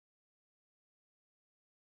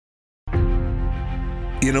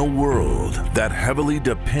In a world that heavily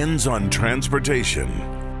depends on transportation,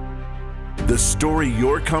 the story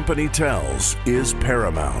your company tells is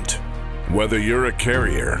paramount. Whether you're a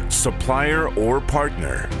carrier, supplier, or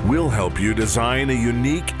partner, we'll help you design a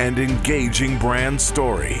unique and engaging brand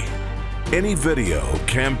story. Any video,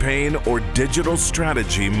 campaign, or digital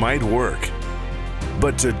strategy might work,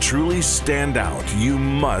 but to truly stand out, you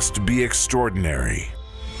must be extraordinary.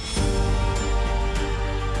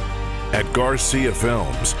 At Garcia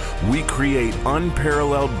Films, we create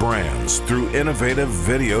unparalleled brands through innovative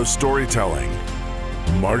video storytelling,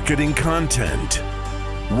 marketing content,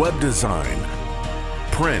 web design,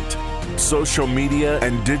 print, social media,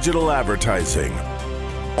 and digital advertising,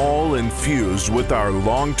 all infused with our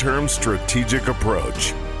long-term strategic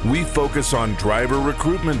approach. We focus on driver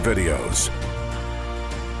recruitment videos,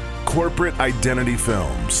 corporate identity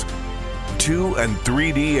films, 2 and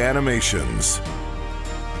 3D animations,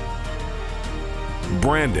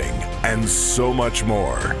 branding, and so much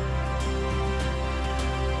more.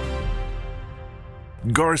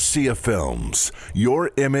 Garcia Films, your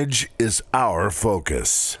image is our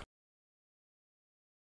focus.